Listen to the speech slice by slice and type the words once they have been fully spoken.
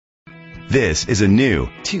This is a new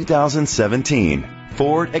 2017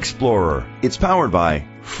 Ford Explorer. It's powered by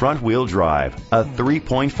front-wheel drive, a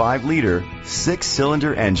 3.5-liter,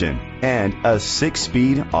 6-cylinder engine, and a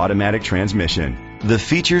 6-speed automatic transmission. The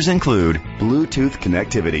features include Bluetooth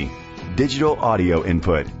connectivity, digital audio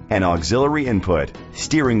input, and auxiliary input,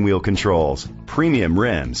 steering wheel controls, premium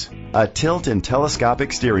rims, a tilt and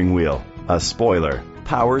telescopic steering wheel, a spoiler,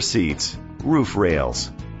 power seats, roof rails,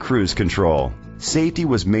 cruise control. Safety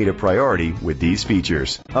was made a priority with these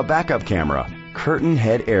features: a backup camera, curtain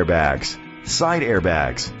head airbags, side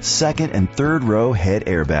airbags, second and third row head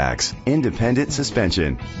airbags, independent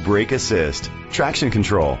suspension, brake assist, traction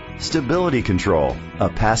control, stability control, a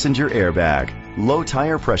passenger airbag, low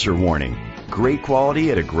tire pressure warning. Great quality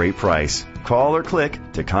at a great price. Call or click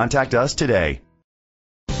to contact us today.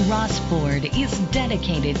 Ross Ford is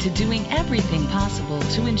dedicated to doing everything possible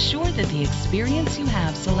to ensure that the experience you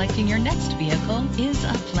have selecting your next vehicle is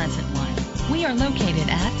a pleasant one. We are located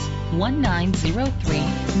at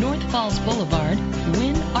 1903 North Falls Boulevard,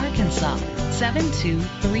 Wynne, Arkansas,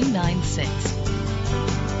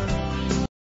 72396.